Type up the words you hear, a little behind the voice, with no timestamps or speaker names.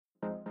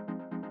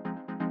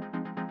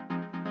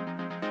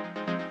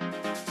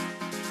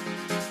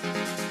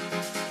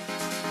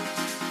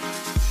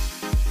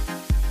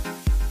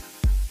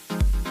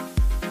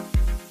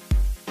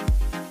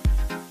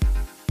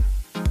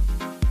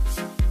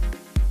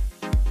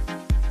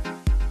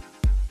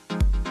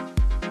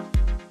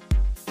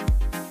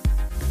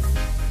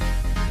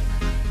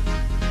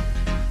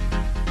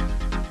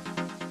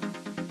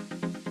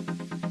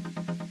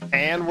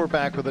And we're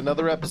back with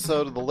another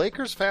episode of the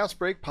Lakers Fast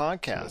Break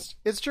podcast.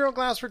 It's Gerald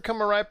Glassford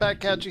coming right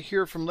back at you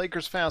here from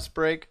Lakers Fast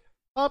Break,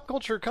 Pop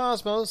Culture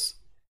Cosmos,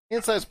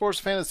 Inside Sports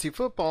Fantasy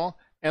Football,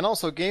 and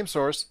also Game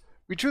Source.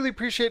 We truly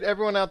appreciate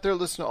everyone out there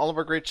listening to all of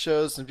our great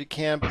shows. And if you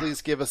can,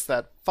 please give us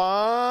that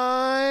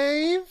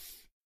 5,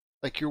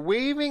 like you're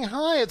waving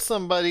hi at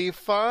somebody,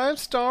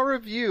 5-star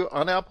review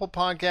on Apple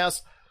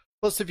Podcasts.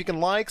 Plus, if you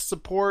can like,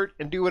 support,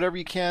 and do whatever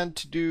you can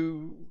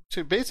to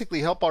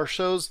basically help our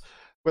shows,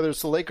 whether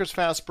it's the Lakers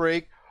Fast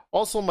Break,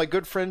 also my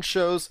good friend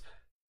shows,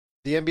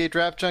 the NBA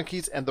Draft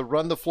Junkies, and the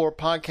Run the Floor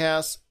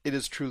podcast, it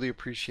is truly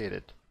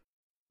appreciated.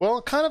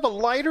 Well, kind of a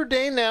lighter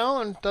day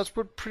now, and that's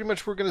what pretty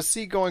much we're going to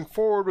see going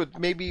forward with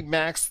maybe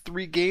max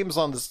 3 games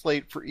on the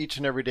slate for each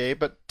and every day.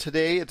 But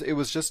today it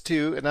was just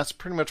 2, and that's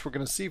pretty much what we're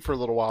going to see for a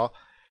little while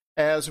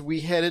as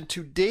we head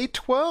into day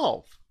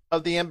 12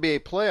 of the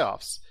NBA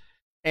playoffs.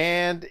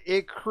 And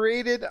it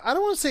created, I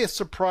don't want to say a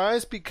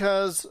surprise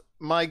because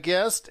my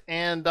guest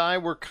and I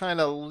were kind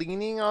of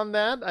leaning on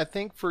that, I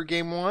think, for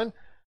game 1.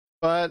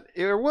 But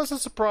it was a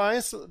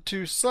surprise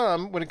to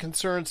some when it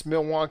concerns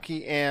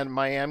Milwaukee and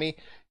Miami.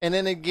 And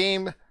then in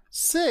game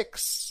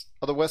 6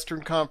 of the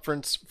Western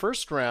Conference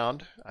first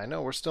round, I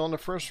know we're still in the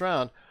first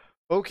round,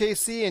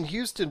 OKC and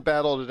Houston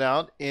battled it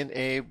out in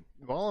a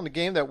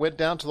game that went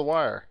down to the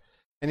wire.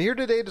 And here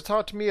today to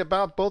talk to me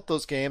about both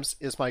those games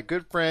is my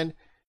good friend.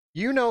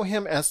 You know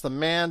him as the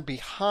man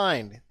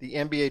behind the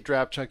NBA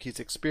Draft Junkies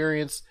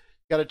experience.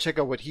 You got to check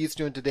out what he's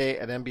doing today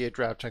at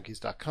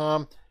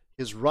NBADraftJunkies.com.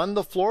 His Run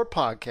the Floor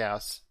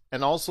podcast,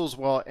 and also as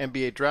well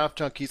NBA Draft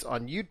Junkies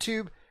on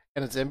YouTube,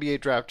 and its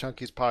NBA Draft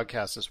Junkies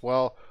podcast as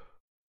well.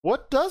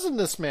 What doesn't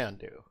this man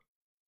do?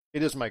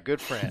 It is my good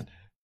friend.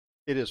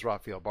 It is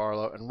Rafael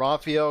Barlow. And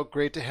Rafael,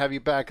 great to have you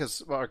back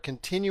as our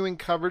continuing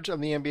coverage of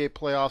the NBA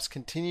playoffs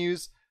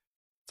continues.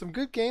 Some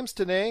good games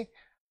today.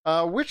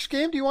 Which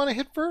game do you want to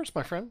hit first,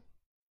 my friend?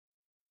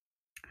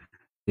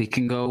 We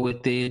can go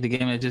with the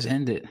game that just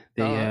ended.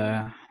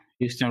 The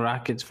Houston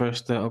Rockets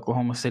versus the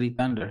Oklahoma City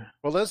Thunder.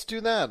 Well, let's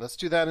do that. Let's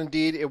do that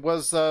indeed. It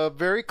was a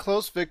very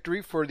close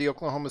victory for the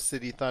Oklahoma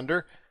City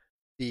Thunder.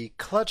 The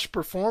clutch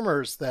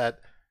performers that,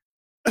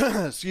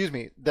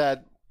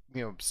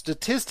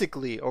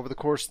 statistically over the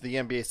course of the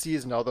NBA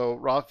season, although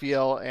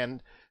Rafael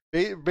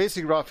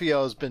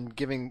has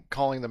been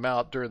calling them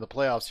out during the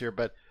playoffs here,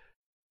 but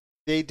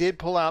they did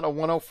pull out a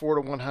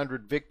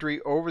 104-100 victory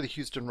over the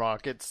Houston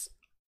Rockets.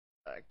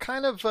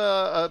 Kind of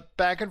a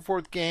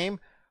back-and-forth game.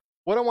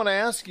 What I want to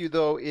ask you,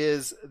 though,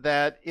 is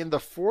that in the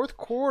fourth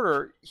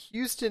quarter,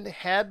 Houston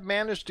had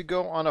managed to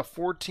go on a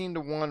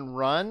 14-1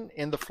 run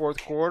in the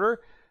fourth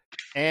quarter.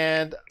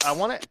 And I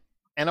want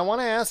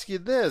to ask you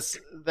this,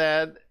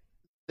 that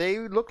they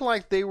looked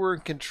like they were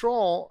in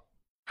control.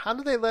 How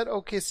did they let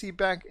OKC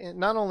back in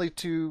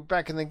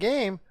the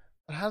game,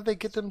 but how did they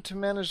get them to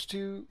manage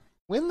to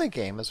win the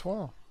game as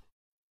well?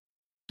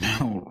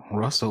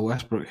 Russell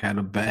Westbrook had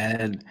a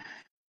bad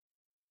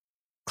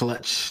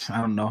clutch,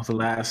 the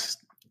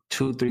last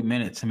 2-3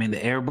 minutes. I mean,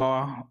 the air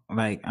ball,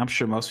 I'm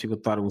sure most people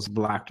thought it was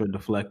blocked or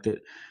deflected.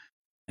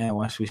 And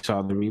once we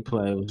saw the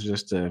replay, it was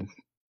just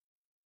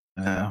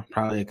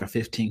probably like a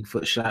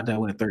 15-foot shot that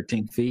went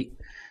 13 feet.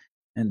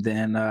 And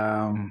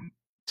then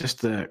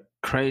just a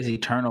crazy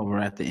turnover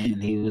at the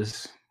end. He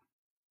was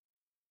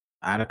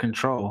out of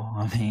control.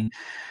 I mean,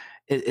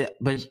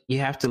 but you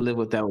have to live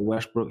with that with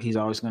Westbrook. He's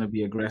always going to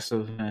be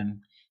aggressive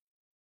and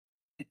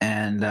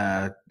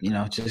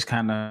just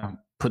kind of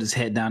put his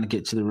head down to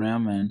get to the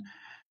rim. And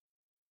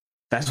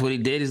that's what he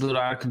did. He's a little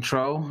out of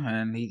control,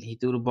 and he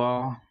threw the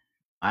ball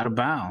out of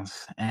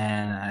bounds.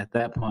 And at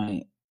that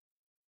point,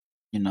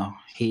 he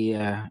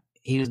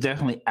was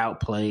definitely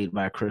outplayed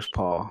by Chris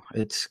Paul.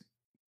 It's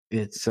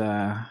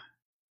fun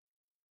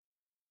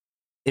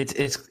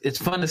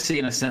to see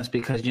in a sense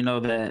because you know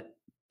that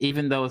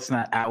even though it's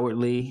not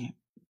outwardly,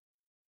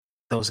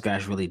 those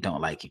guys really don't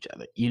like each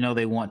other.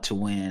 They want to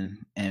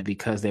win, and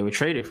because they were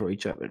traded for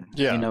each other.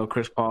 Yeah.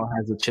 Chris Paul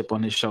has a chip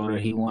on his shoulder.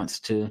 He wants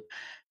to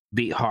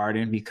beat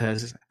Harden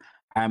because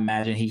I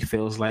imagine he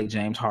feels like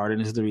James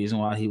Harden is the reason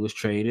why he was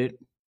traded.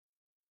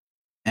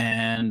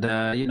 And,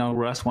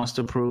 Russ wants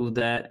to prove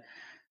that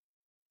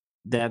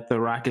the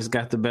Rockets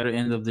got the better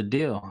end of the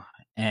deal.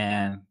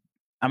 And,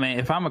 I mean,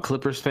 if I'm a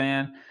Clippers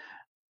fan,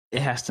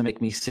 it has to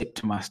make me sick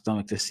to my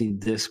stomach to see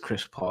this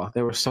Chris Paul.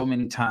 There were so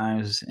many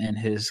times in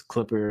his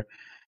Clipper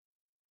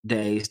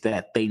days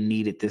that they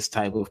needed this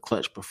type of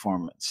clutch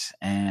performance.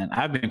 And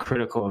I've been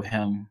critical of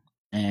him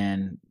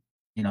and,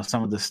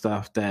 some of the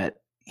stuff that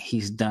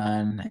he's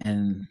done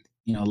and,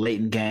 late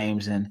in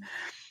games and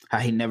how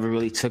he never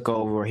really took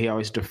over. He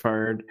always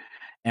deferred.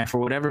 And for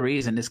whatever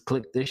reason, it's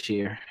clicked this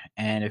year.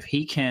 And if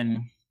he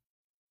can,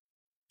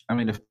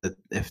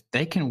 if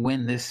they can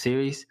win this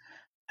series,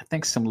 I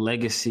think some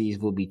legacies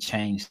will be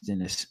changed in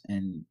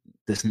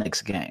this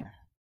next game.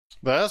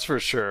 That's for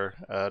sure.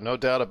 No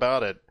doubt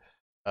about it.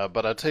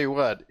 But I'll tell you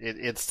what,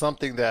 it's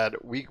something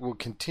that we will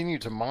continue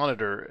to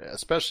monitor,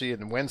 especially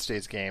in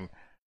Wednesday's game.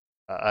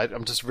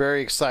 I'm just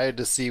very excited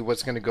to see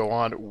what's going to go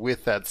on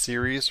with that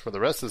series for the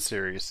rest of the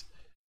series.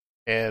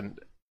 And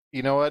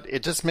you know what?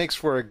 It just makes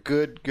for a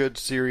good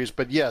series.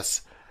 But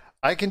yes,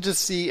 I can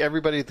just see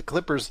everybody at the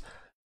Clippers.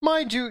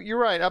 Mind you, you're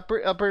right.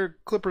 Upper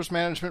Clippers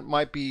management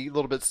might be a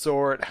little bit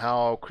sore at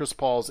how Chris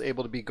Paul is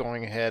able to be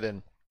going ahead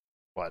and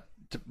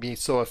to be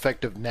so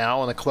effective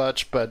now in the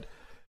clutch. But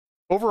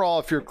overall,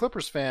 if you're a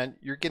Clippers fan,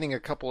 you're getting a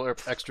couple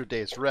of extra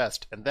days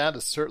rest, and that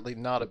is certainly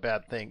not a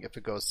bad thing if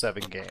it goes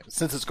 7 games,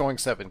 since it's going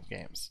 7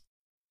 games.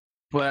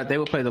 Well, they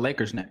will play the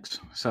Lakers next.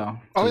 So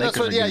that's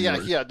right.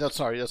 Yeah. No,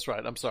 sorry, that's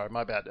right. I'm sorry,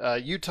 my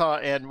bad. Utah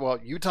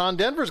and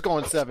Denver's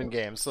going 7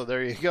 games. So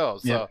there you go.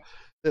 So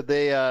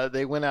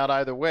they went out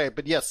either way.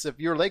 But yes, if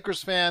you're a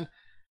Lakers fan,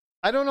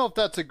 I don't know if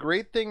that's a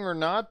great thing or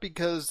not,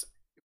 because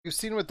you've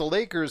seen with the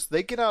Lakers,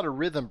 they get out of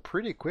rhythm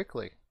pretty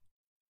quickly.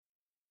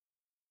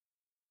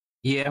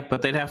 Yeah,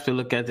 but they'd have to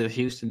look at the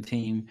Houston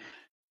team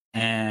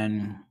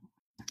and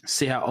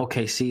see how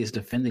OKC is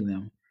defending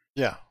them.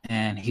 Yeah.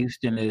 And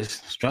Houston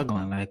is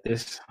struggling like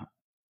this.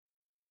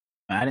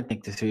 I didn't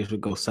think the series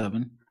would go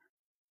 7.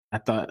 I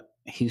thought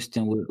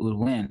Houston would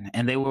win.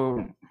 And they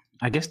were,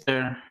 I guess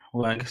they're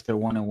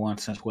 1-1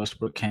 since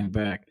Westbrook came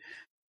back.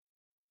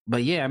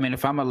 But yeah, I mean,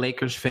 if I'm a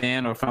Lakers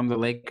fan or if I'm the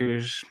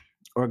Lakers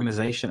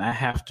organization, I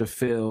have to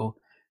feel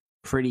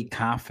pretty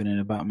confident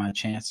about my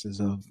chances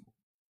of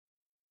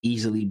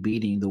easily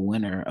beating the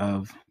winner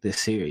of this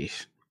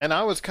series. And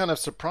I was kind of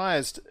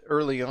surprised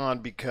early on,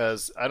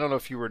 because I don't know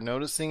if you were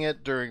noticing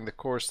it during the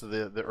course of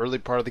the early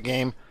part of the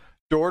game.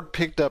 Dort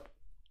picked up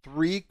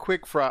 3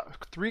 quick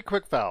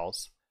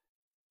fouls,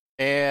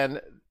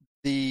 and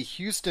the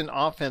Houston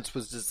offense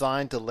was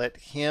designed to let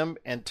him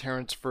and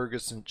Terrence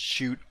Ferguson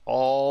shoot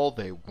all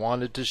they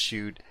wanted to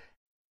shoot,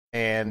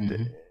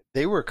 and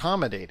they were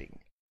accommodating.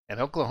 And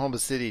Oklahoma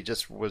City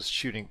just was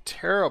shooting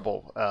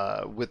terrible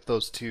with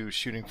those two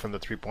shooting from the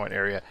 3-point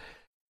area.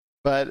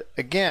 But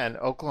again,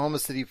 Oklahoma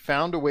City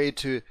found a way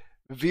to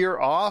veer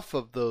off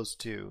of those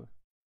two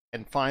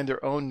and find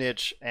their own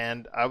niche.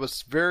 And I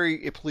was very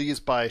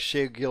pleased by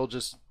Shai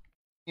Gilgeous.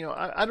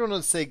 I don't know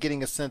to say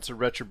getting a sense of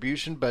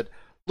retribution, but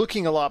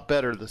looking a lot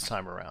better this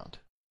time around.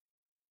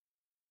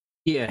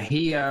 Yeah,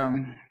 he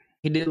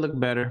did look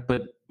better,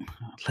 but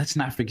let's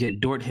not forget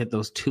Dort hit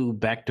those 2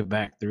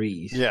 back-to-back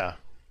threes. Yeah.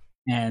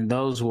 And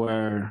those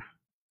were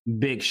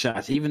big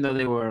shots, even though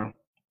they were,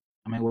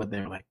 they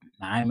were like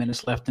 9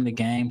 minutes left in the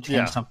game,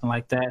 10, something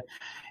like that.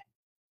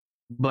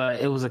 But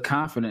it was a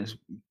confidence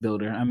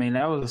builder. I mean,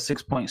 that was a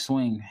 6-point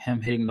swing,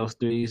 him hitting those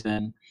threes.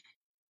 And,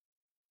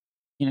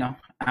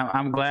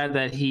 I'm glad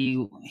that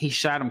he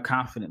shot them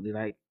confidently.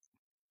 Like,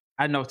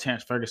 I know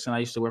Terrence Ferguson. I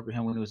used to work with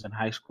him when he was in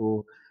high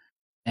school.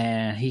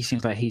 And he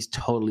seems like he's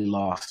totally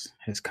lost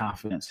his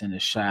confidence in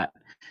his shot.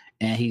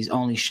 And he's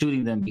only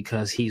shooting them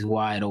because he's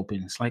wide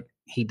open. It's like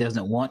he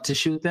doesn't want to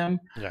shoot them.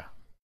 Yeah.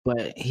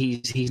 But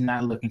he's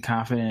not looking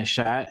confident in his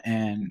shot.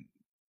 And,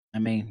 I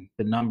mean,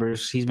 the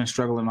numbers, he's been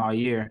struggling all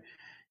year.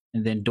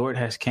 And then Dort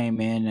has came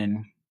in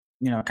and,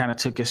 kind of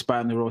took his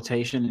spot in the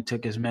rotation and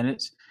took his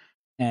minutes.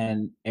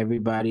 And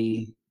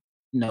everybody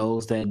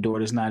knows that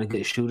Dort is not a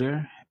good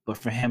shooter. But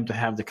for him to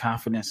have the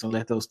confidence to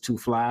let those 2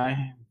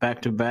 fly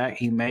back to back,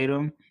 he made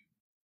them.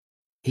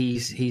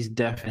 He's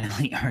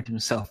definitely earned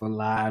himself a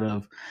lot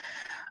of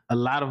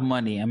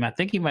money. I mean, I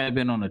think he might have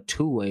been on a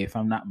 2-way, if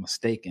I'm not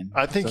mistaken.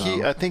 I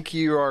think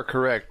you are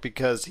correct,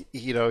 because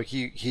he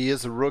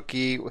is a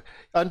rookie,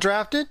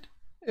 undrafted,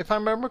 if I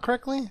remember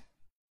correctly.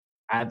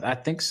 I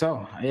think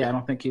so. Yeah, I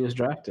don't think he was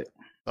drafted.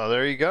 Oh,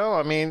 there you go.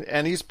 I mean,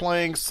 and he's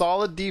playing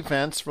solid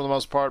defense for the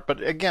most part.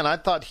 But again, I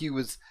thought he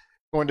was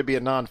going to be a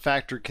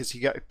non-factor because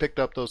he picked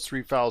up those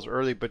 3 fouls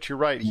early. But you're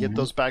right. He hit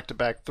those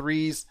back-to-back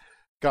threes,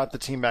 got the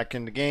team back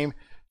in the game.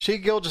 Shai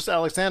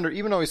Gilgeous-Alexander,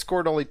 even though he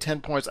scored only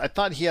 10 points, I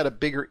thought he had a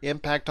bigger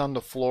impact on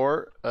the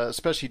floor,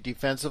 especially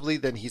defensively,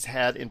 than he's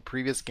had in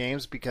previous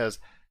games, because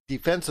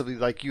defensively,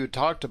 like you had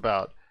talked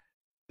about,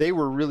 they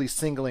were really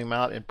singling him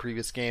out in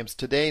previous games.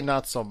 Today,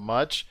 not so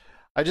much.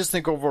 I just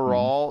think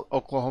overall,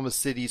 Oklahoma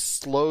City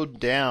slowed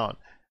down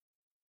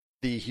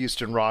the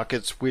Houston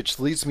Rockets, which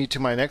leads me to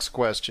my next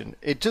question.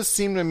 It just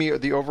seemed to me,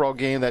 the overall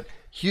game, that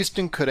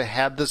Houston could have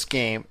had this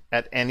game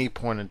at any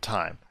point in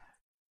time.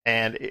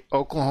 And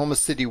Oklahoma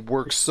City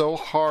worked so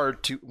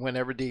hard to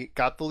whenever they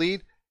got the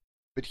lead,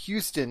 but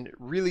Houston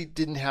really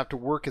didn't have to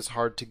work as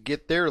hard to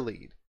get their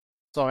lead.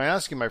 So I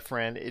ask you, my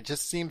friend, it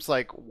just seems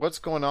like what's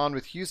going on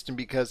with Houston,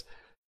 because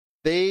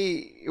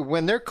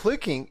when they're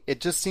clicking,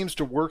 it just seems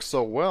to work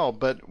so well,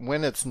 but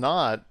when it's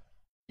not,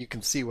 you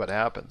can see what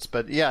happens.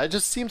 But yeah, it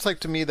just seems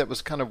like to me that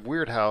was kind of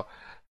weird how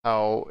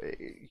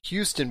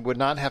Houston would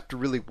not have to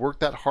really work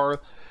that hard.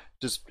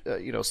 Just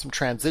some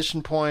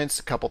transition points,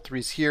 a couple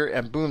threes here,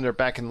 and boom, they're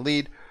back in the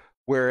lead.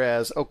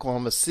 Whereas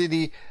Oklahoma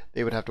City,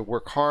 they would have to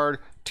work hard,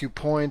 2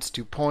 points,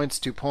 2 points,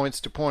 2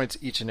 points, 2 points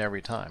each and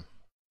every time.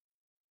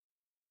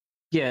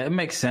 Yeah, it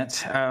makes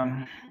sense.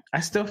 I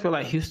still feel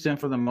like Houston,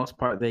 for the most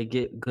part, they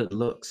get good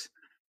looks.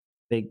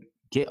 They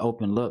get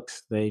open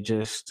looks. They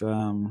just,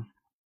 don't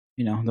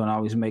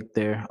always make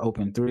their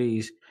open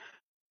threes.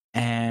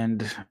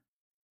 And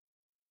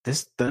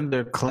this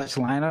Thunder clutch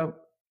lineup,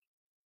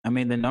 I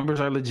mean, the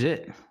numbers are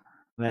legit.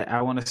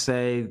 I want to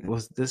say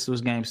this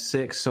was game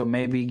 6, so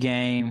maybe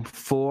game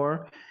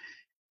 4.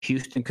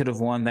 Houston could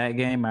have won that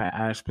game.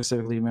 I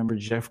specifically remember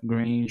Jeff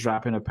Green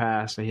dropping a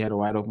pass. So he had a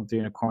wide open 3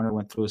 in the corner,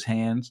 went through his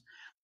hands.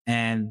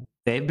 And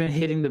they've been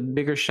hitting the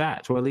bigger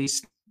shots, or at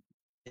least,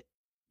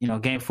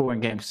 game 4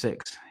 and game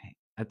 6.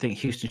 I think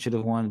Houston should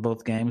have won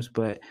both games,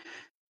 but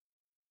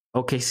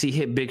OKC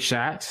hit big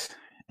shots.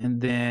 And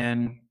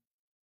then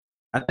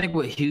I think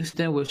with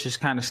Houston, which is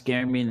kind of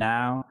scaring me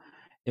now,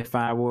 if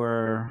I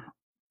were,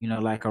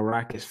 like a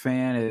Rockets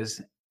fan,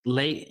 is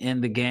late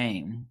in the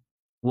game,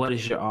 what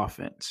is your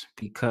offense?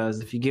 Because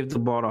if you give the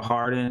ball to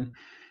Harden,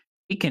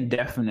 he can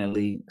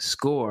definitely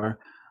score,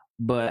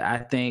 but I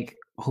think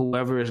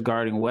whoever is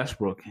guarding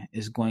Westbrook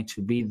is going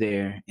to be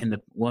there in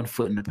the 1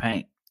 foot in the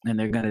paint, and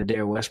they're going to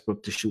dare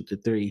Westbrook to shoot the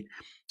 3.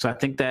 So I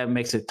think that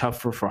makes it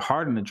tougher for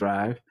Harden to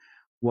drive,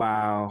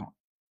 while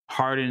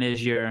Harden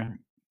is your,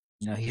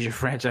 he's your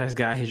franchise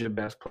guy, he's your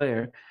best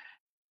player.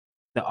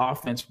 The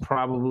offense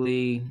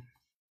probably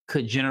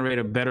could generate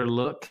a better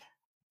look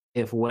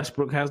if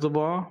Westbrook has the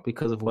ball,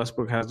 because if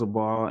Westbrook has the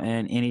ball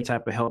and any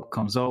type of help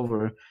comes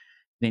over,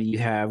 then you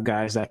have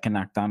guys that can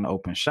knock down the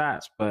open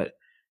shots, but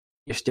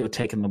you're still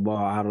taking the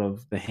ball out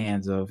of the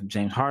hands of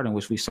James Harden,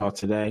 which we saw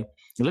today.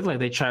 It looked like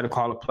they tried to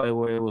call a play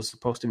where it was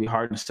supposed to be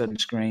Harden setting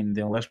screen, and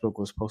then Westbrook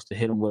was supposed to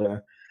hit him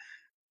with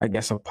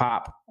a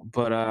pop.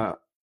 But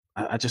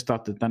I just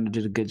thought the Thunder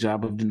did a good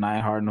job of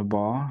denying Harden the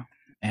ball,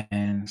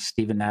 and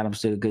Steven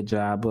Adams did a good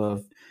job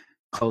of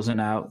closing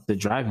out the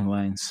driving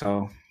lane.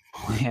 So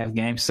we have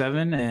game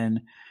 7,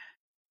 and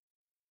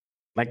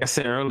like I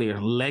said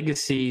earlier,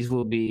 legacies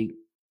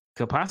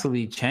could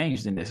possibly be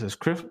changed in this.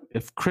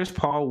 If Chris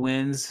Paul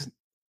wins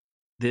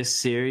this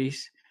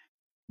series,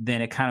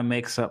 then it kind of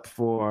makes up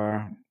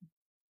for,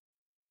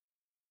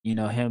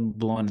 him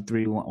blowing the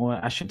 3-1. Well,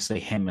 I shouldn't say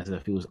him as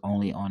if it was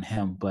only on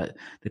him, but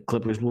the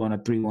Clippers blowing a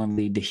 3-1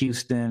 lead to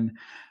Houston.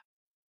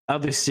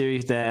 Other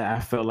series that I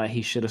felt like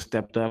he should have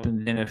stepped up.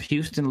 And then if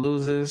Houston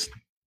loses,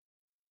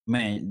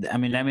 man, I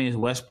mean, that means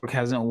Westbrook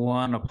hasn't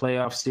won a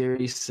playoff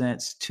series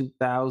since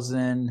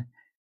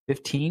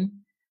 2015.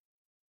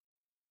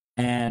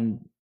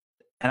 And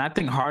I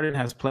think Harden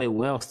has played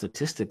well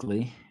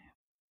statistically,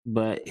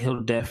 but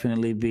he'll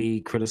definitely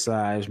be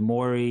criticized.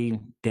 Morey,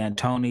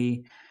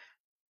 D'Antoni,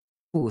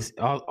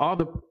 all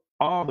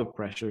the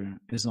pressure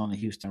is on the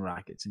Houston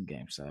Rockets in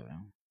Game 7.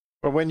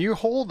 But when you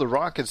hold the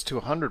Rockets to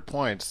 100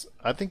 points,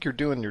 I think you're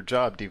doing your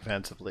job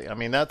defensively. I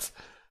mean, that's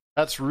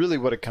really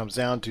what it comes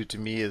down to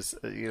me is,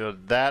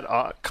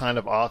 that kind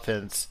of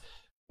offense,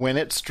 when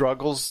it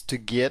struggles to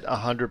get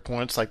 100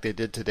 points like they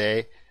did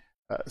today,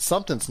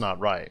 something's not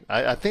right.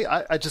 I think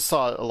I just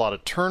saw a lot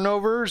of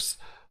turnovers,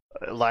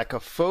 lack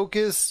of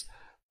focus,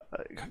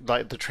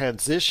 like the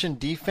transition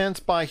defense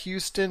by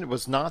Houston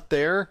was not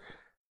there.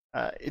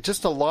 It's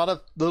just a lot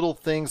of little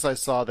things I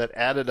saw that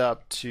added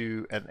up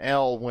to an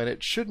L when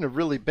it shouldn't have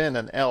really been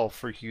an L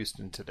for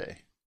Houston today.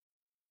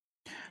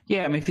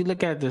 Yeah, I mean, if you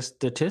look at the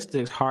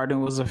statistics,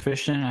 Harden was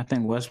efficient. I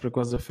think Westbrook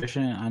was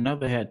efficient. I know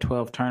they had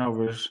 12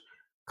 turnovers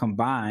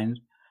combined.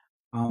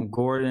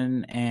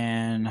 Gordon,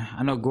 and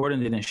I know Gordon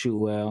didn't shoot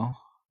well,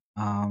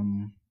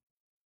 and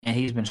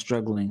he's been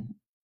struggling.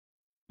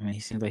 I mean, he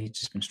seems like he's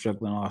just been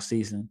struggling all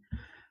season.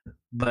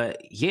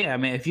 But yeah, I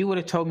mean, if you would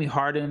have told me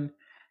Harden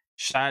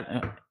shot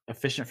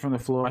efficient from the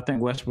floor, I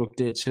think Westbrook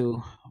did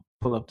too.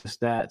 Pull up the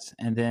stats,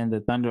 and then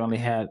the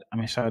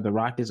the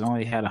Rockets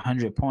only had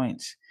 100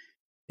 points.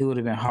 It would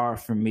have been hard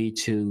for me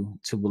to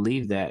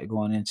believe that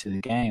going into the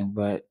game,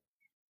 but.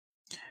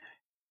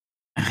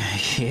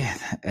 Yeah,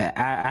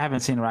 I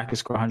haven't seen the Rockets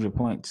score 100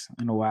 points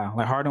in a while.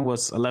 Like Harden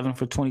was 11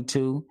 for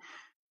 22.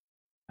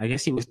 I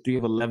guess he was 3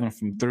 of 11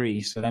 from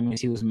 3, so that means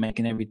he was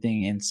making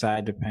everything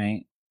inside the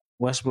paint.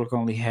 Westbrook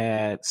only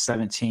had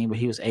 17, but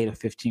he was 8 of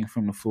 15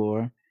 from the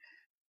floor.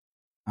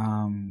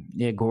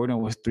 Gordon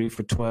was 3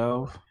 for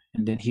 12,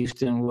 and then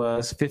Houston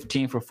was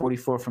 15 for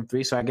 44 from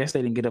 3. So I guess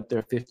they didn't get up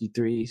their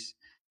 53s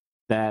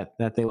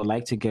that they would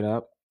like to get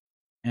up.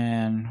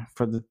 And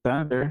for the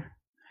Thunder,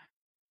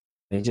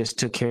 they just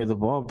took care of the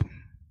ball.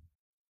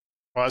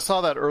 Well, I saw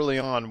that early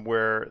on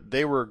where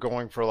they were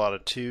going for a lot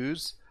of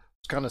twos.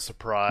 I was kind of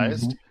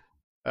surprised.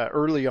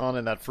 Early on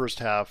in that first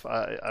half,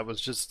 I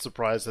was just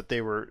surprised that they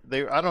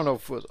I don't know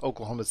if it was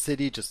Oklahoma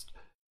City just,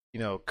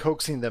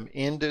 coaxing them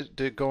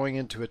into going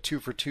into a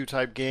 2-for-2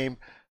 type game,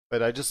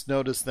 but I just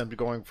noticed them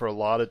going for a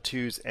lot of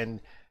twos, and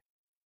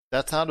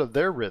that's out of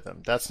their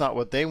rhythm. That's not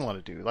what they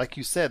want to do. Like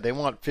you said, they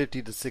want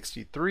 50 to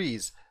 60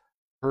 threes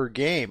per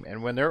game,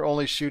 and when they're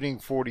only shooting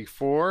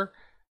 44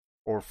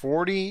 or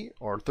 40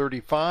 or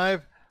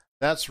 35,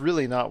 that's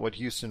really not what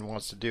Houston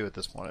wants to do at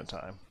this point in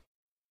time.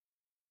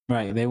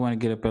 Right, they want to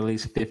get up at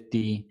least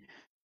 50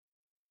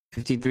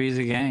 threes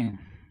a game,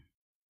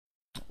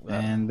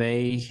 and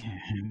they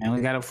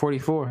only got up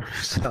 44.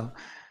 So,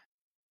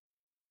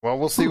 well,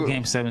 we'll see.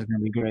 Game 7 is going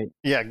to be great.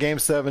 Yeah, Game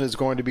 7 is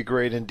going to be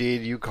great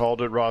indeed. You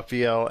called it,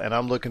 Raphael, and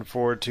I'm looking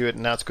forward to it,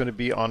 and that's going to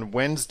be on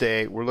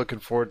Wednesday. We're looking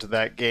forward to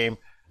that game.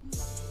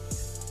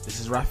 This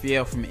is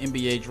Raphael from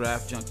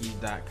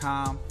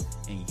NBADraftJunkies.com,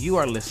 and you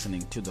are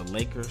listening to the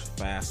Lakers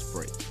Fast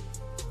Break.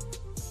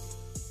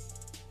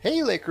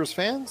 Hey Lakers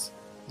fans!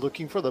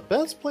 Looking for the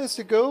best place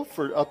to go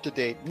for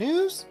up-to-date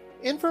news,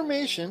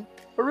 information,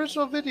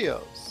 original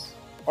videos,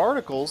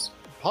 articles,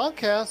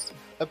 podcasts,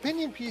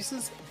 opinion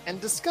pieces, and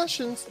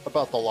discussions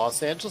about the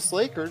Los Angeles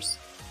Lakers?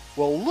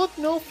 Well, look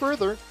no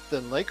further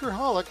than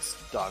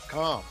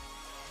Lakerholics.com.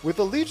 With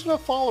a legion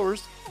of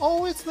followers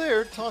always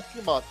there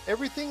talking about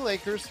everything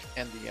Lakers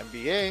and the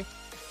NBA,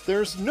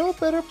 there's no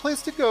better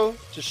place to go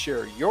to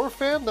share your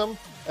fandom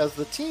as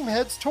the team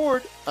heads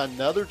toward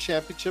another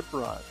championship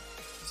run.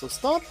 So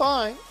stop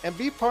by and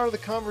be part of the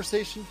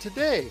conversation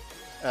today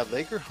at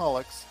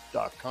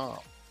Lakerholics.com.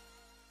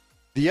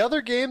 The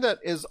other game that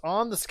is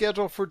on the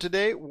schedule for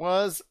today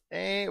was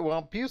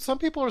some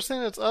people are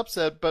saying it's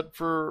upset, but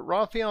for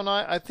Raphael and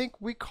I think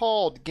we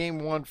called game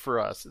one for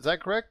us. Is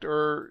that correct?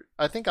 Or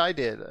I think I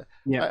did.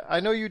 Yeah.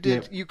 I know you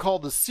did. Yeah. You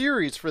called the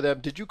series for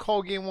them. Did you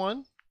call game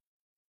one?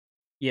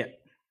 Yeah.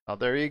 Oh,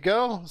 there you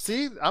go.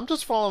 See, I'm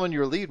just following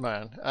your lead,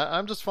 man.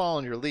 I'm just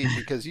following your lead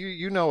because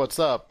you know what's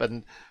up.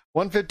 And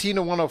 115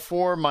 to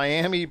 104,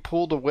 Miami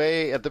pulled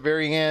away at the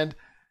very end.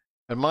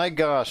 And my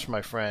gosh,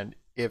 my friend,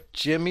 if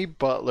Jimmy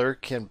Butler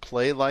can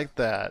play like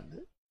that,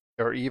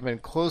 or even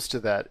close to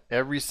that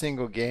every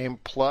single game,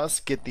 plus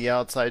get the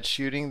outside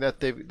shooting that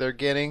they're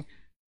getting,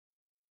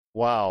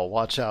 wow,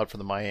 watch out for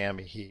the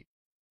Miami Heat.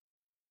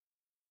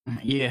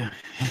 Yeah.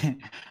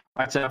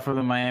 Watch out for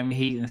the Miami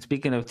Heat. And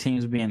speaking of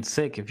teams being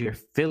sick, if you're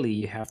Philly,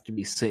 you have to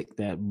be sick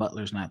that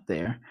Butler's not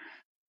there.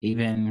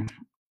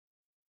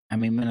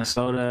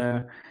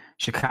 Minnesota,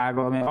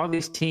 Chicago, all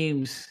these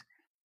teams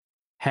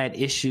had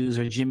issues,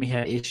 or Jimmy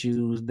had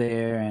issues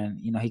there, and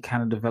he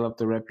kind of developed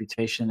a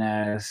reputation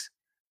as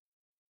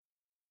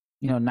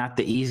not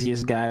the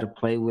easiest guy to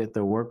play with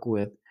or work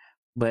with,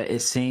 but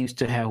it seems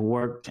to have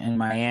worked in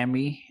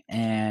Miami.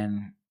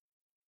 And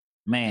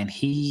man,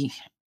 he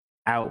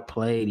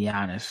outplayed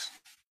Giannis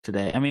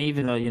today.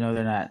 Even though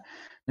they're not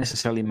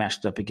necessarily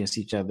matched up against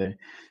each other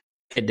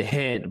head to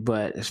head,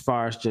 but as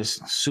far as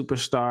just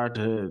superstar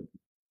to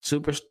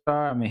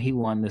superstar, he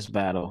won this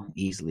battle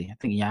easily. I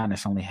think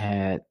Giannis only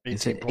had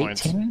 18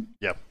 points. 18?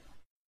 Yep.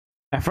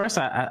 At first,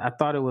 I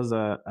thought it was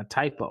a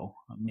typo.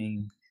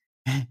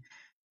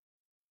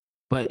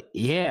 But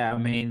yeah,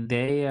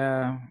 they.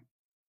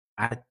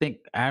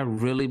 I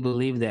really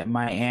believe that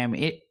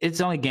Miami.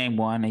 It's only game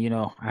one, and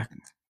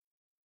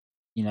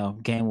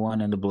game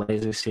one in the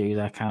Blazers series,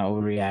 I kind of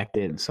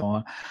overreacted and so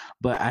on.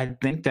 But I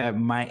think that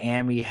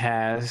Miami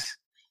has.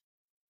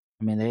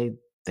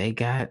 They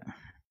got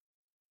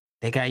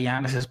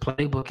Giannis's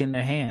playbook in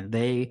their hand.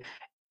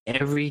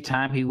 Every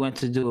time he went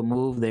to do a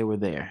move, they were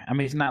there.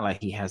 It's not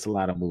like he has a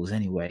lot of moves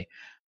anyway,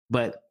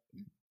 but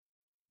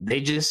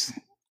they just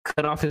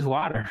cut off his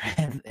water.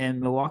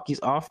 And Milwaukee's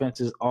offense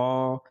is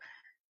all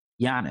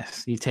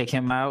Giannis. You take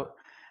him out,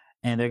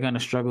 and they're going to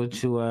struggle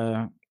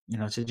to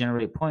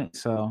generate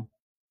points. So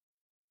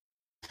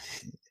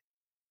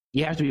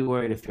you have to be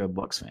worried if you're a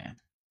Bucks fan.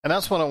 And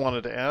that's what I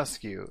wanted to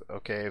ask you.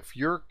 Okay, if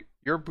you're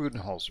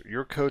Budenholzer,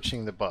 you're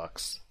coaching the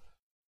Bucks,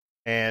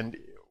 and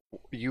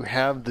you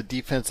have the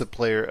defensive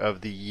player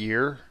of the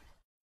year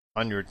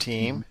on your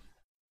team, mm-hmm.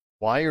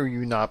 Why are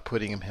you not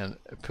putting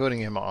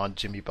him on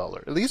Jimmy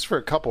Butler, at least for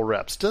a couple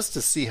reps, just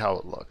to see how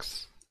it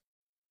looks?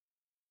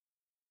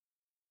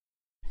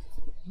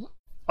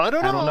 I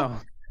don't know.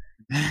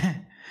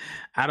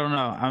 I don't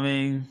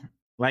know.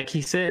 Like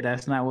he said,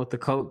 that's not what the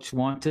coach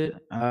wanted.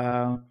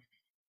 And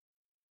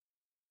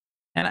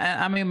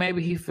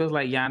maybe he feels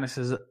like Giannis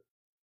is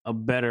a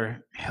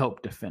better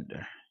help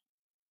defender.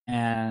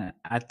 And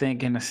I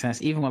think in a sense,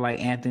 even with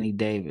like Anthony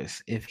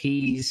Davis, if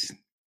he's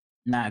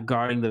not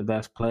guarding the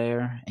best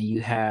player and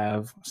you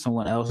have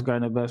someone else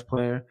guarding the best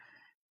player,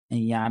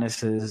 and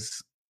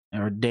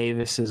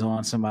Davis is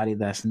on somebody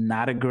that's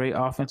not a great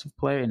offensive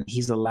player and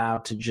he's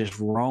allowed to just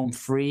roam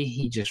free,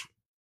 he just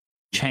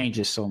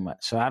changes so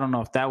much. So I don't know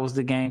if that was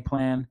the game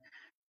plan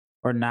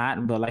or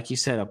not, but like you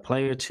said, a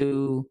player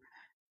to,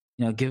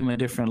 give him a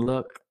different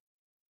look,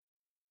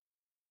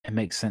 it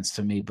makes sense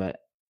to me.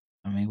 But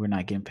we're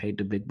not getting paid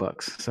the big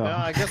bucks. So no,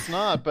 I guess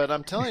not. But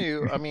I'm telling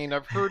you,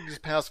 I've heard these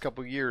past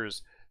couple of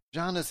years,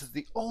 Giannis is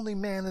the only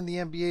man in the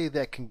NBA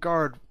that can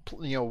guard,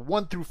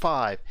 1 through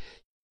 5.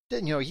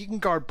 He can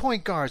guard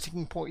point guards, he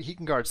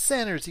can guard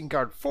centers, he can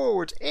guard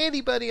forwards,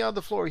 anybody on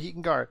the floor he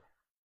can guard.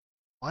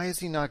 Why is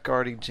he not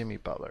guarding Jimmy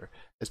Butler?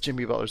 As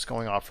Jimmy Butler's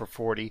going off for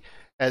 40,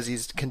 as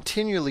he's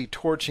continually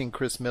torching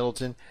Chris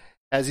Middleton,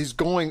 as he's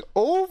going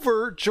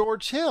over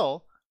George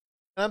Hill.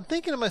 And I'm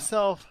thinking to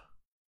myself,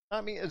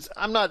 I'm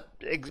not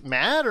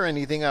mad or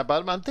anything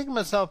about him. I'm thinking to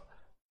myself,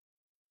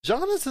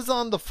 Giannis is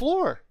on the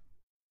floor.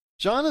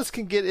 Giannis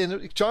can get in.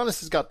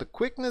 Giannis has got the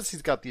quickness,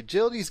 he's got the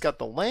agility, he's got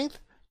the length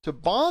to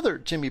bother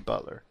Jimmy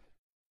Butler.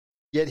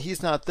 Yet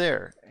he's not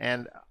there.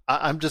 And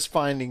I'm just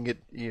finding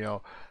it,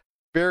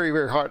 very,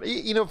 very hard.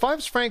 If I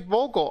was Frank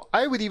Vogel,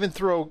 I would even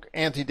throw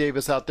Anthony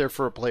Davis out there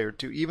for a play or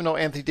two, even though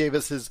Anthony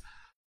Davis is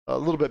a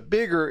little bit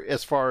bigger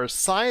as far as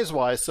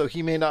size-wise, so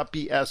he may not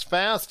be as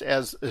fast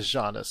as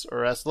Giannis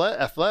or as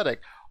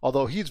athletic.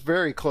 although he's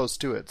very close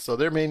to it. So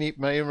there may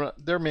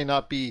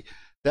not be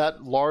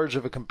that large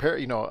of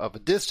a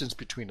distance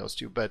between those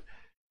two. But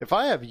if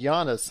I have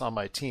Giannis on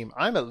my team,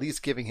 I'm at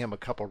least giving him a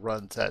couple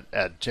runs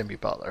at Jimmy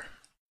Butler.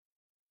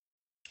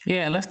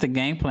 Yeah, unless the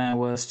game plan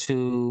was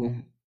to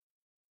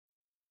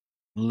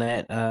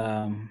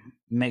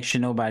make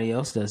sure nobody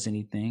else does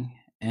anything.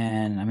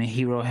 And I mean,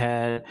 Hero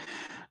had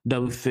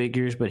double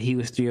figures, but he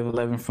was 3 of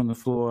 11 from the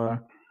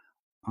floor.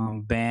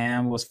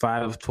 Bam was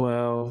 5 of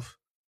 12.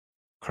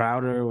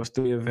 Crowder was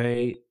 3 of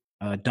 8.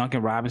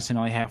 Duncan Robinson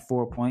only had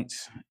 4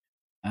 points.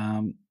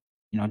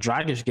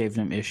 Dragic gave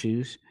them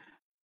issues.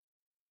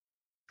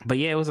 But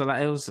yeah, it was a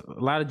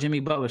lot of Jimmy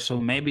Butler. So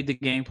maybe the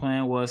game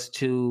plan was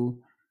to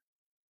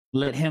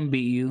let him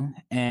beat you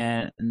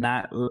and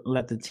not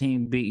let the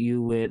team beat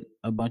you with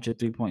a bunch of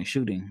 3-point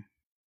shooting.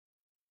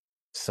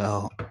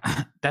 So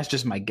that's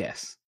just my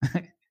guess.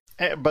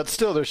 But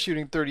still, they're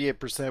shooting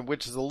 38%,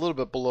 which is a little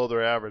bit below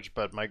their average.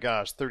 But my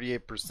gosh,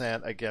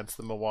 38% against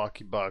the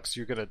Milwaukee Bucks.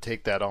 You're going to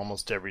take that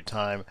almost every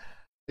time.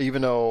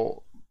 Even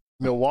though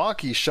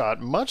Milwaukee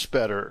shot much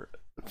better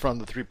from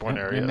the 3-point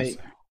areas.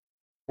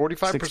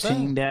 45%?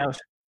 16 Dallas.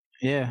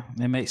 Yeah,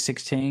 they made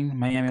 16.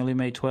 Miami only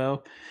made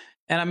 12.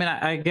 And I mean,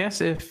 I guess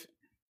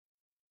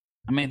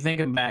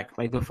thinking back,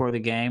 like before the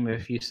game,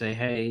 if you say,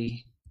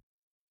 hey,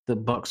 the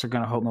Bucks are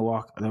going to hold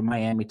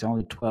Miami to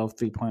only 12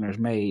 3-pointers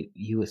made,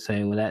 you would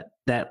say, well,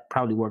 that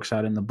probably works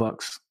out in the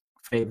Bucks'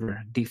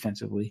 favor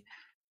defensively.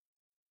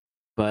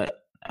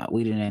 But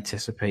we didn't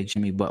anticipate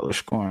Jimmy Butler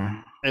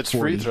scoring. It's 40.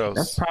 Free throws.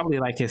 That's probably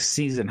like his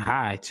season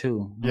high,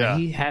 too. Yeah.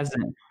 He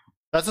hasn't.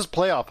 That's his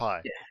playoff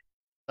high. Yeah.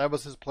 That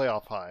was his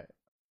playoff high.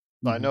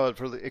 Mm-hmm. I know it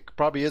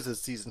probably is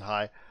his season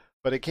high.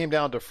 But it came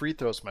down to free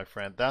throws, my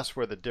friend. That's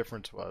where the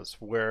difference was.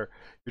 Where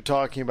you're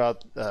talking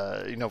about,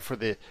 for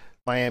the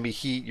Miami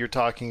Heat, you're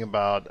talking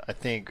about, I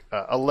think,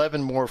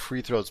 11 more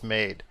free throws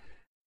made.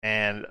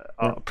 And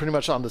pretty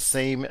much on the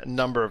same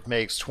number of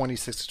makes,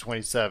 26 to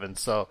 27.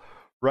 So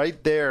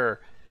right there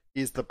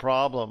is the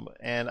problem.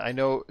 And I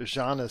know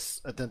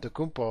Giannis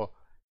Antetokounmpo,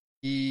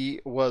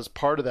 he was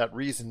part of that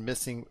reason,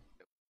 missing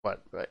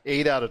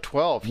 8 out of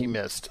 12 he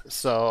missed.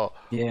 So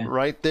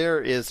right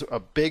there is a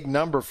big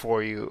number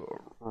for you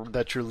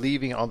that you're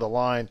leaving on the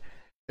line.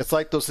 It's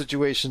like those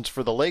situations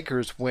for the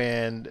Lakers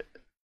when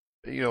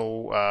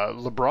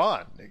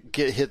LeBron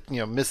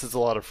misses a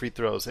lot of free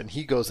throws and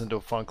he goes into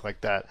a funk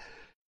like that.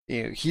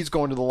 He's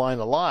going to the line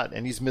a lot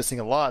and he's missing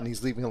a lot and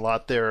he's leaving a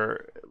lot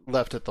there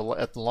left at the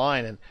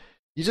line, and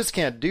you just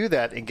can't do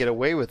that and get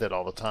away with it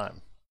all the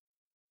time.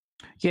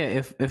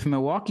 Yeah, if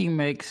Milwaukee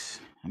makes,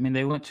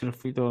 they went to the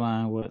free throw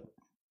line with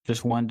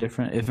just one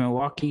different. If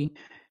Milwaukee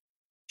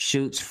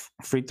shoots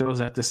free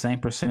throws at the same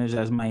percentage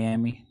as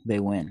Miami, they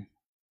win.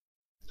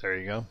 There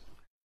you go.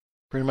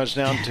 Pretty much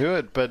down to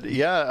it. But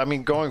yeah,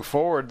 going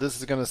forward, this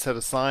is going to set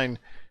a sign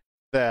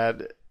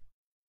that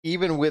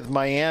even with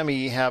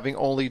Miami having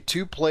only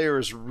 2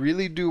 players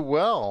really do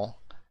well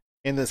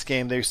in this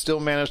game, they still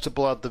managed to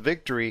pull out the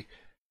victory.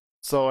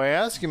 So I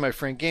ask you, my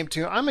friend, game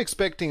 2, I'm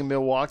expecting a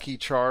Milwaukee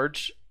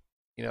charge.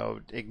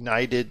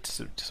 Ignited,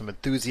 some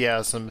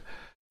enthusiasm,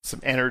 some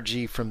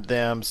energy from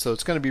them. So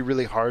it's going to be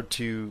really hard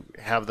to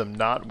have them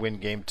not win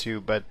game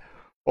 2. But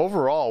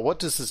overall, what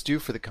does this do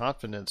for the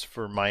confidence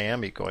for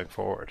Miami going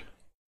forward?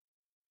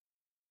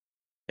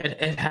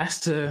 It has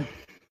to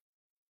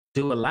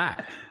do a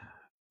lot.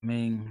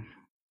 They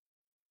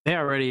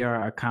already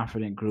are a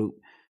confident group.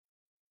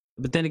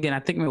 But then again,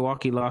 I think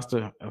Milwaukee lost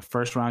a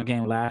first-round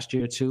game last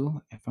year,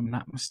 too. If I'm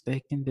not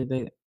mistaken, did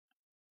they?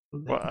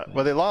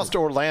 Well, they lost to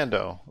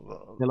Orlando.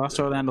 They lost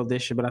to Orlando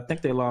this year, but I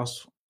think they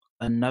lost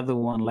another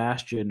one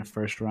last year in the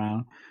first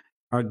round,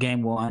 or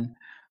game 1.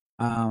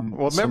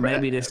 So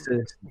maybe this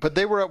is. But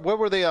they were up. What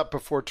were they up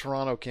before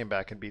Toronto came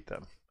back and beat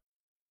them?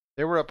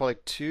 They were up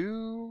like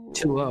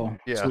 2-0.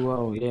 Yeah.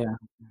 2-0, yeah.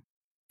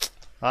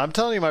 I'm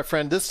telling you, my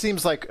friend, this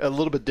seems like a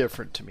little bit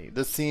different to me.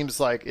 This seems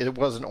like it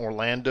wasn't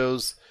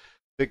Orlando's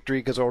victory,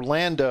 because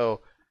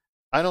Orlando,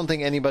 I don't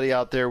think anybody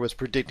out there was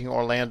predicting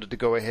Orlando to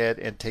go ahead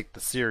and take the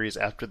series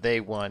after they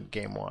won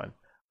game 1.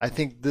 I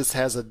think this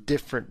has a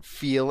different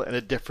feel and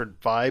a different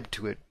vibe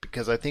to it,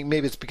 because I think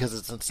maybe it's because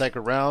it's in the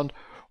second round,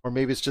 or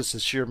maybe it's just the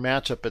sheer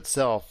matchup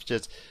itself.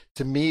 Just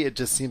to me, it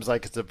just seems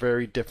like it's a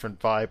very different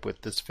vibe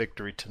with this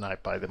victory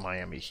tonight by the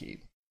Miami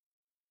Heat.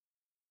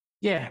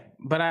 Yeah,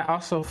 but I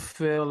also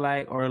feel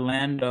like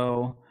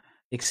Orlando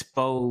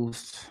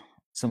exposed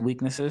some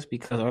weaknesses,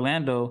 because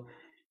Orlando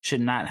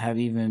should not have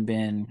even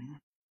been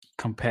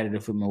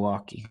competitive with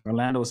Milwaukee.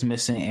 Orlando was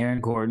missing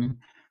Aaron Gordon,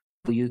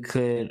 who you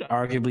could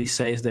arguably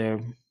say is their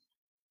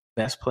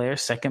best player,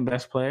 second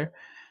best player.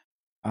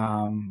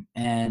 And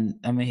then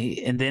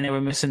they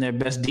were missing their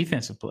best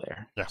defensive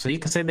player. Yeah. So you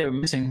can say they were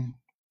missing.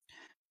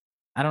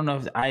 I don't know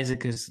if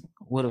Isaac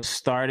would have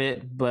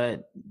started,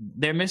 but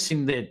they're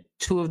missing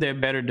 2 of their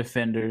better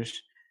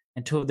defenders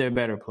and 2 of their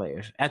better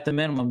players. At the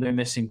minimum, they're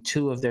missing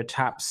 2 of their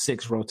top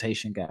 6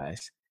 rotation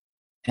guys.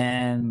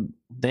 And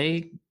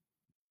they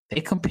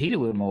competed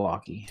with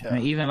Milwaukee. Yeah.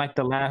 Even like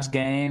the last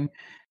game,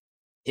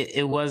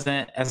 it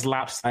wasn't as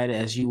lopsided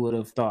as you would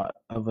have thought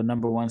of a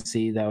number 1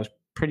 seed that was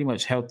pretty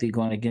much healthy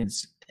going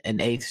against an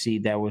 8th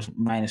seed that was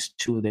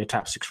 -2 of their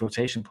top 6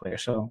 rotation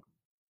players. So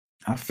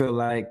I feel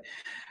like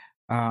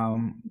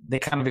they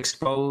kind of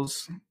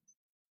exposed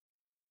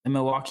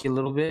Milwaukee a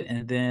little bit,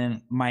 and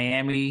then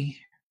Miami.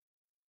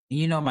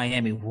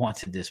 Miami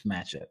wanted this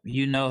matchup.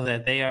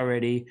 That they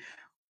already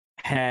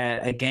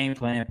had a game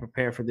plan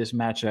prepared for this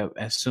matchup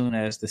as soon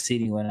as the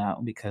seeding went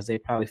out, because they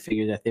probably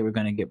figured that they were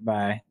going to get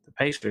by the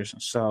Pacers.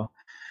 And so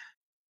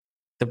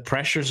the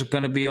pressures are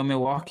going to be on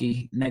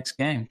Milwaukee next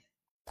game.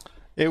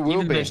 It will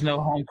Even be. There's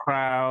no home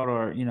crowd,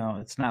 or,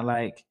 it's not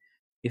like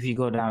if you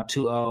go down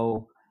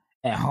 2-0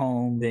 at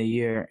home, then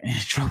you're in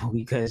trouble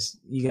because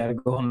you got to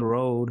go on the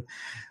road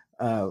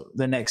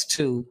the next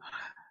 2.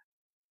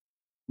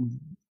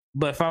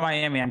 But for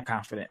Miami, I'm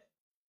confident.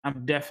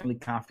 I'm definitely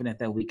confident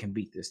that we can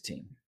beat this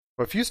team.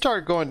 But if you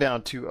start going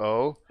down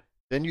 2-0,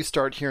 then you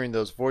start hearing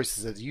those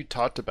voices as you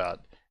talked about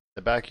in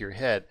the back of your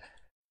head.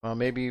 Well,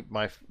 maybe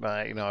my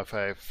if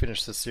I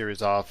finish the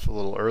series off a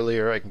little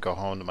earlier, I can go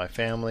home to my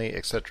family,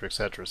 etc.,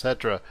 etc.,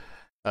 etc.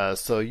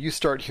 So you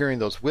start hearing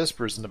those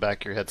whispers in the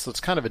back of your head. So it's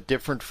kind of a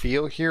different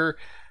feel here.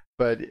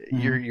 But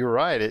you're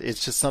right.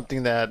 It's just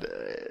something that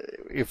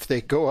if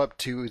they go up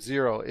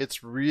 2-0,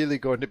 it's really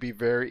going to be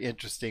very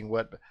interesting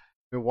what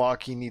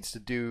Milwaukee needs to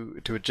do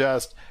to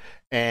adjust.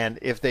 And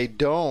if they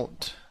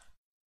don't,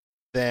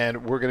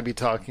 then we're going to be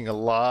talking a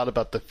lot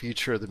about the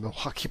future of the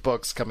Milwaukee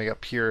Bucks coming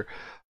up here,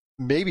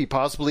 maybe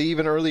possibly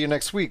even earlier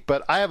next week.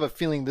 But I have a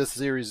feeling this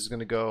series is going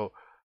to go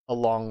a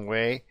long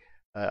way.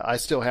 I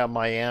still have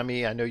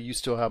Miami. I know you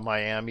still have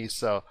Miami.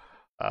 So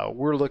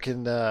we're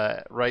looking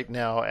right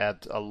now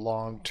at a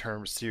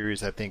long-term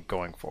series, I think,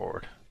 going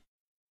forward.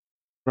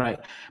 Right.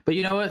 But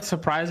you know what?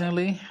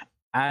 Surprisingly,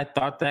 I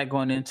thought that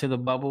going into the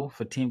bubble,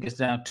 if a team gets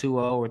down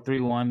 2-0 or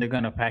 3-1, they're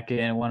going to pack it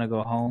in and want to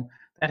go home.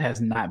 That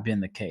has not been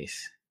the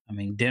case. I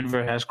mean,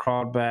 Denver has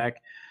crawled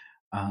back.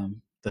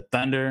 The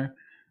Thunder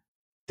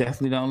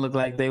definitely don't look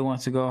like they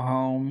want to go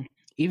home.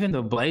 Even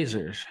the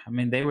Blazers, I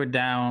mean, they were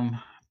down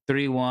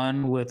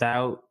 3-1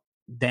 without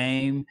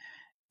Dame,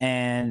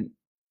 and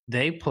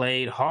they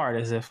played hard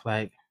as if,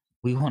 like,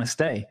 we want to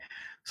stay.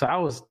 So I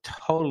was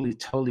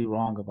totally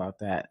wrong about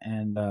that.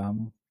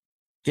 And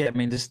yeah, I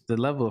mean, just the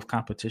level of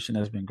competition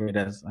has been great,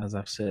 as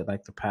I've said,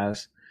 like the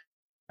past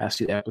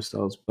few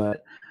episodes.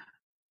 But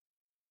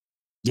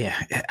yeah,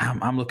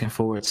 I'm looking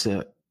forward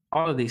to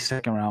all of these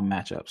second round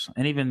matchups,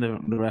 and even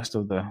the rest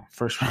of the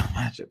first round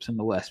matchups in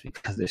the West,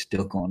 because they're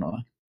still going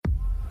on.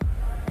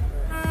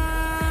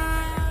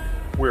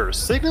 We're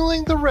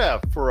signaling the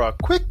ref for a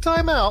quick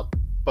timeout,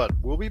 but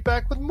we'll be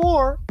back with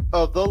more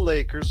of the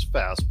Lakers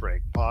Fast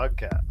Break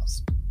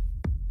podcast.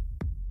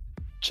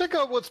 Check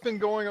out what's been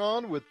going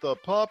on with the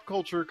Pop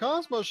Culture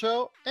Cosmos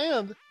Show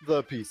and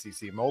the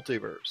PCC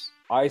Multiverse.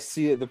 I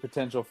see the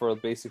potential for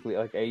basically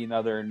like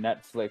another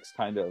Netflix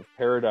kind of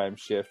paradigm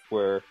shift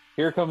where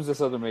here comes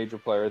this other major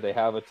player. They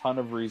have a ton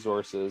of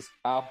resources.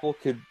 Apple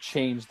could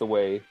change the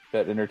way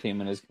that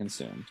entertainment is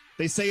consumed.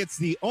 They say it's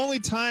the only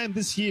time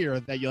this year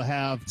that you'll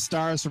have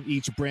stars from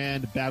each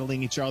brand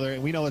battling each other,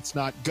 and we know it's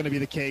not going to be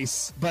the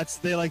case, but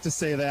they like to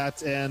say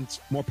that, and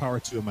more power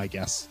to them, I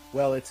guess.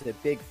 Well, it's a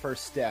big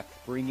first step,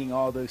 bringing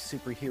all those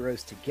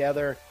superheroes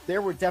together.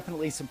 There were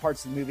definitely some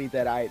parts of the movie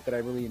that I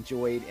really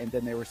enjoyed, and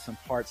then there were some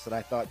parts that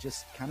I thought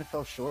just kind of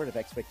fell short of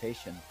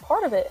expectation.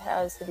 Part of it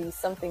has to be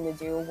something to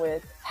do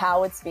with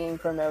how it's being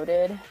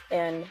promoted,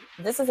 and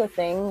this is a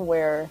thing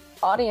where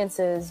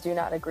audiences do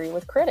not agree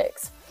with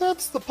critics.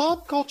 That's the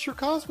Pop Culture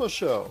Cosmos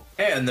Show.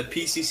 And the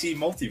PCC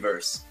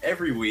Multiverse,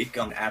 every week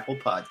on Apple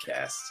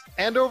Podcasts.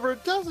 And over a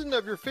dozen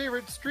of your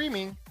favorite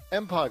streaming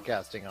and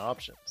podcasting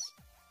options.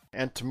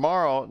 And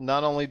tomorrow,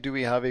 not only do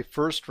we have a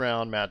first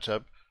round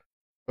matchup,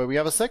 but we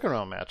have a second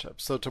round matchup.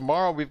 So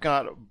tomorrow we've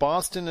got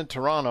Boston and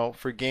Toronto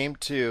for game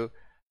 2.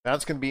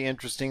 That's going to be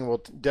interesting.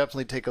 We'll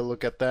definitely take a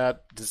look at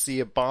that to see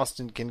if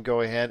Boston can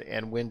go ahead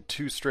and win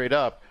 2 straight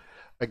up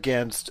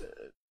against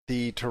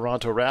the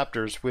Toronto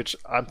Raptors, which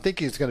I'm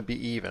thinking is going to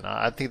be even.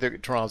 I think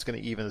Toronto's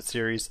going to even the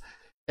series.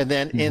 And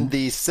then in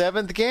the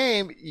 7th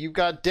game, you've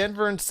got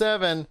Denver in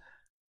 7.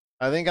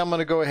 I think I'm going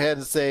to go ahead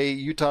and say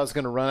Utah's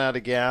going to run out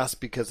of gas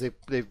because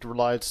they've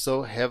relied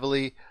so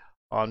heavily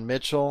on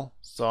Mitchell.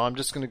 So I'm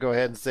just going to go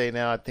ahead and say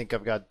now I think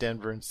I've got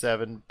Denver in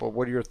 7. But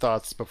what are your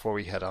thoughts before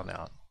we head on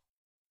out?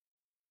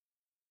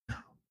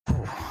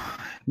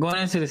 Going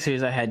into the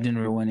series, I had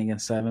Denver winning in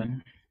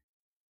 7.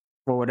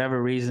 For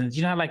whatever reasons,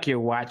 you know, like you're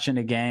watching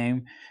a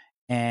game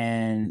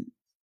and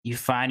you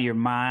find your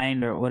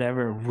mind or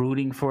whatever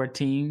rooting for a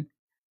team.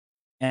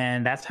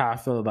 And that's how I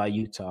feel about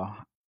Utah.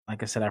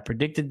 Like I said, I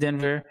predicted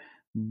Denver,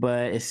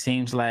 but it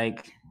seems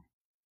like,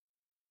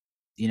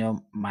 you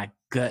know, my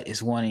gut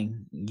is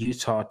wanting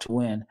Utah to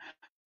win.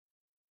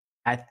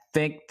 I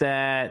think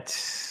Denver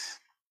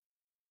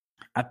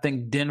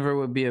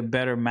would be a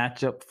better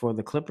matchup for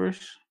the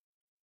Clippers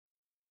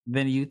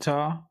than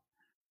Utah.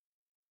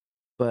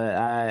 But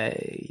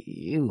I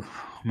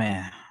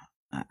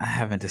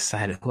haven't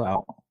decided who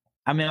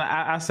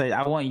I say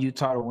I want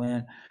Utah to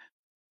win.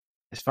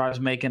 as far as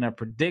making a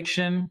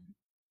prediction,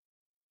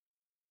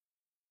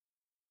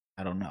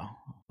 I don't know.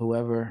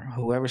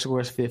 Whoever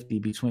scores 50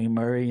 between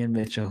Murray and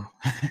Mitchell.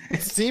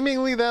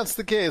 Seemingly that's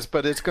the case,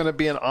 but it's going to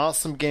be an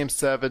awesome Game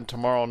 7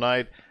 tomorrow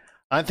night.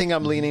 I think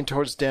I'm leaning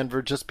towards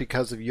Denver just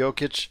because of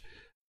Jokic.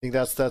 I think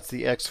that's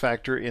the X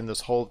factor in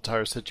this whole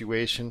entire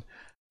situation.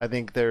 I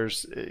think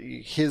there's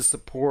his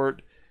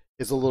support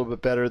is a little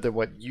bit better than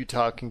what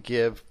Utah can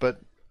give,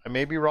 but I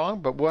may be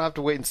wrong, but we'll have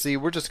to wait and see.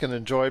 We're just going to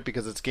enjoy it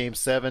because it's Game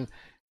 7,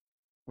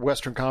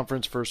 Western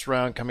Conference first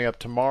round coming up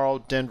tomorrow,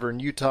 Denver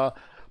and Utah.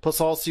 Plus,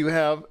 also you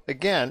have,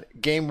 again,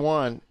 Game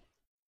 2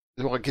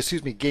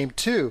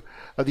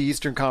 of the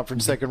Eastern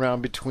Conference second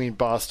round between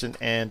Boston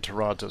and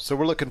Toronto. So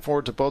we're looking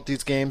forward to both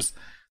these games.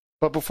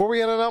 But before we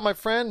head on out, my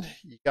friend,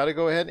 you got to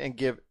go ahead and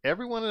give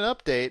everyone an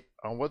update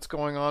on what's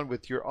going on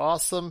with your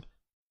awesome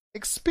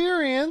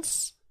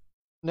experience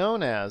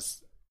known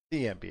as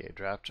the NBA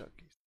Draft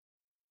Junkies.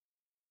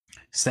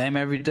 Same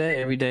every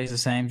day. Every day is the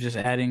same, just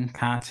adding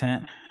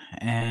content.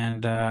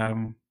 And,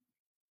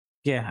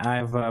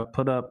 I've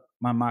put up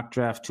my mock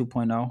draft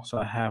 2.0. So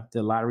I have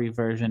the lottery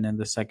version and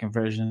the second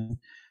version,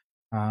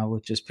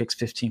 which is picks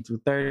 15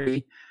 through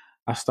 30.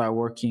 I'll start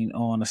working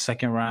on the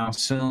second round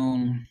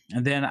soon.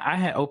 And then I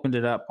had opened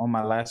it up on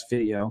my last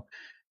video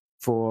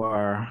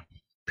for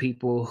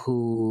people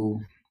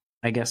who,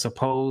 I guess,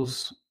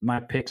 oppose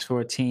my picks for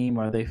a team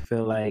or they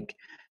feel like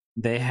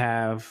they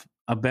have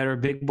a better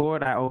big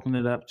board. I opened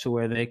it up to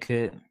where they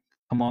could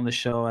come on the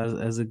show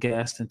as a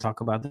guest and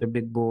talk about their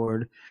big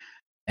board.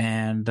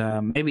 And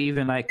maybe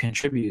even like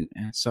contribute.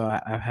 And so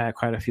I've had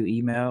quite a few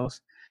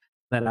emails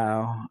that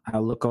I'll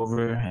look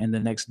over in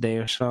the next day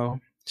or so.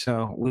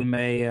 So we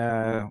may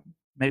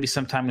maybe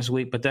sometime this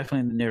week, but definitely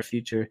in the near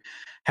future,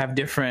 have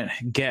different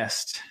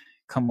guests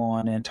come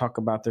on and talk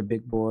about their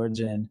big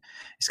boards. And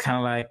it's kind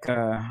of like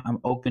I'm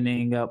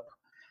opening up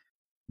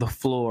the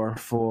floor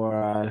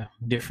for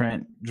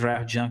different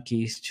draft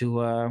junkies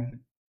to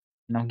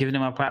giving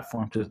them a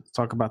platform to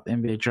talk about the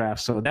NBA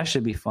draft. So that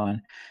should be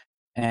fun.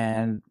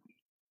 And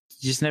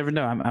you just never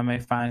know. I may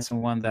find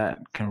someone that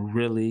can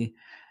really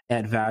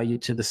add value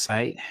to the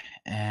site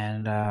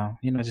and,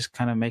 just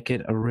kind of make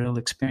it a real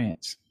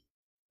experience.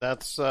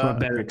 That's a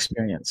better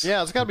experience.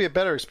 Yeah, it's got to be a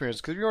better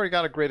experience because you already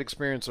got a great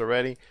experience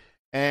already.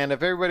 And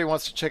if everybody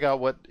wants to check out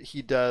what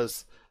he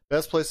does,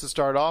 best place to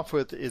start off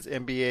with is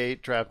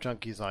NBA Draft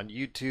Junkies on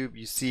YouTube.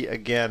 You see,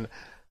 again,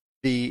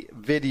 the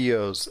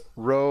videos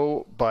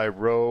row by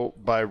row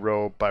by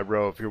row by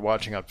row. If you're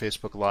watching on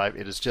Facebook Live,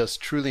 it is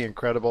just truly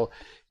incredible.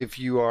 If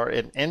you are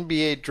an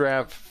NBA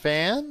draft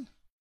fan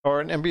or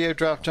an NBA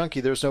draft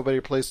junkie, there's no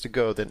better place to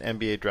go than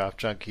NBA Draft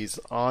Junkies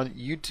on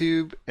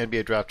YouTube,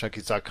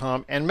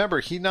 NBADraftJunkies.com. And remember,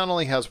 he not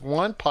only has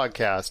one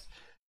podcast,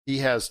 he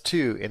has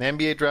two, an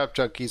NBA Draft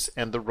Junkies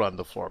and the Run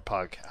the Floor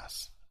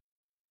podcast.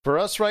 For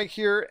us right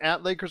here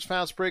at Lakers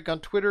Fast Break on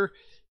Twitter,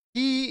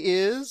 he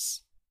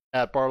is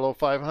at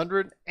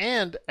Barlow500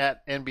 and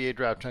at NBA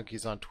Draft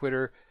Junkies on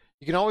Twitter.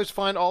 You can always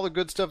find all the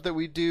good stuff that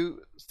we do,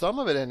 some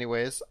of it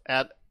anyways,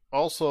 at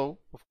also,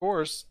 of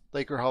course,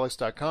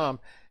 Lakerholics.com.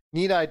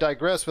 Need I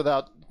digress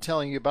without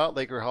telling you about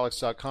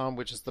Lakerholics.com,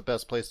 which is the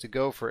best place to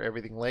go for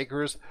everything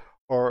Lakers,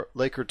 or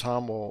Laker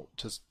Tom will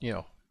just,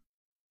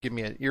 give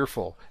me an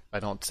earful if I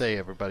don't say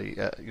everybody,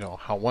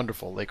 how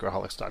wonderful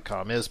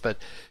Lakerholics.com is. But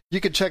you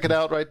can check it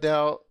out right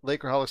now,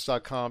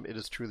 Lakerholics.com. It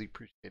is truly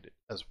appreciated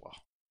as well.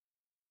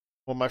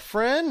 Well, my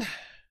friend,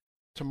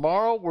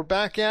 tomorrow we're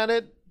back at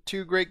it.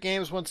 2 great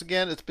games once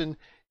again. It's been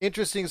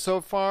interesting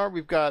so far.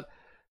 We've got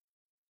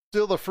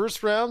still the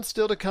first round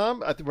still to come.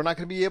 We're not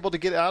going to be able to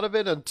get out of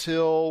it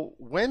until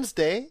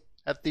Wednesday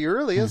at the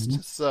earliest.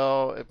 Mm-hmm.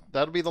 So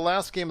that'll be the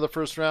last game of the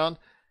first round.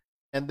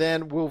 And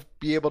then we'll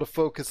be able to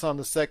focus on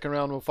the second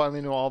round. We'll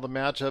finally know all the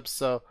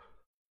matchups.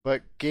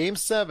 But Game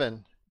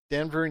 7,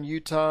 Denver and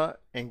Utah,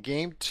 and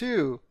Game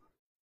 2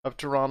 of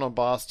Toronto and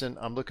Boston,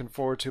 I'm looking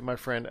forward to, my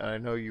friend, and I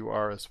know you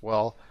are as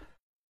well.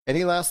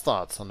 Any last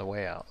thoughts on the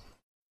way out?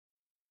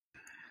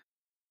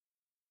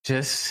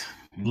 Just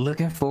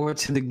looking forward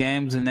to the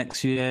games the next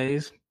few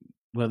days,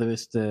 whether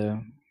it's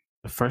the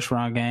first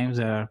round games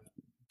that are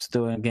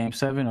still in Game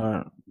 7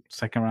 or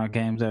second round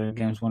games that are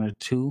Games 1 or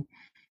 2.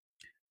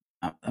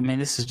 I mean,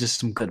 this is just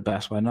some good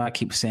basketball. I know I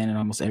keep saying it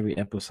almost every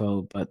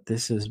episode, but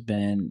this has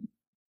been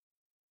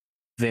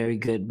very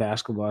good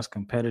basketball. It's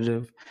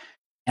competitive.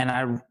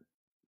 And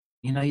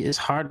it's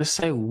hard to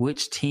say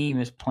which team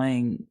is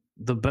playing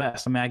the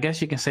best. I mean, I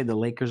guess you can say the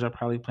Lakers are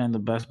probably playing the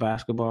best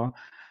basketball.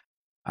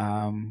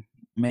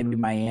 Maybe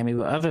Miami.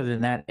 But other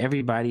than that,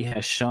 everybody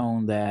has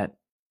shown that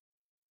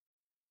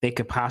they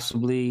could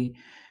possibly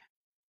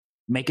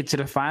make it to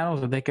the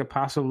finals or they could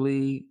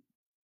possibly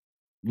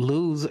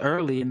lose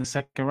early in the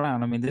second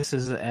round. I mean, this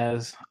is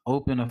as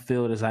open a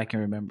field as I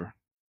can remember.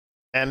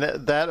 And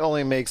that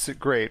only makes it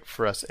great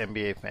for us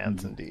NBA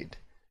fans, indeed.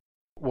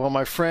 Well,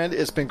 my friend,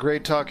 it's been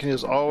great talking to you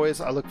as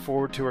always. I look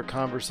forward to our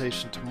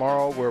conversation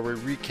tomorrow where we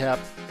recap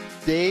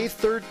day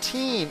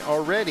 13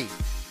 already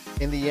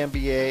in the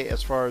NBA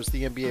as far as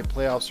the NBA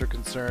playoffs are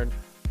concerned.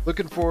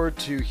 Looking forward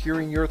to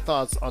hearing your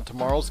thoughts on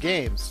tomorrow's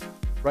games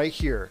right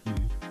here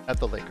at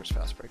the Lakers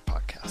Fast Break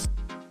Podcast.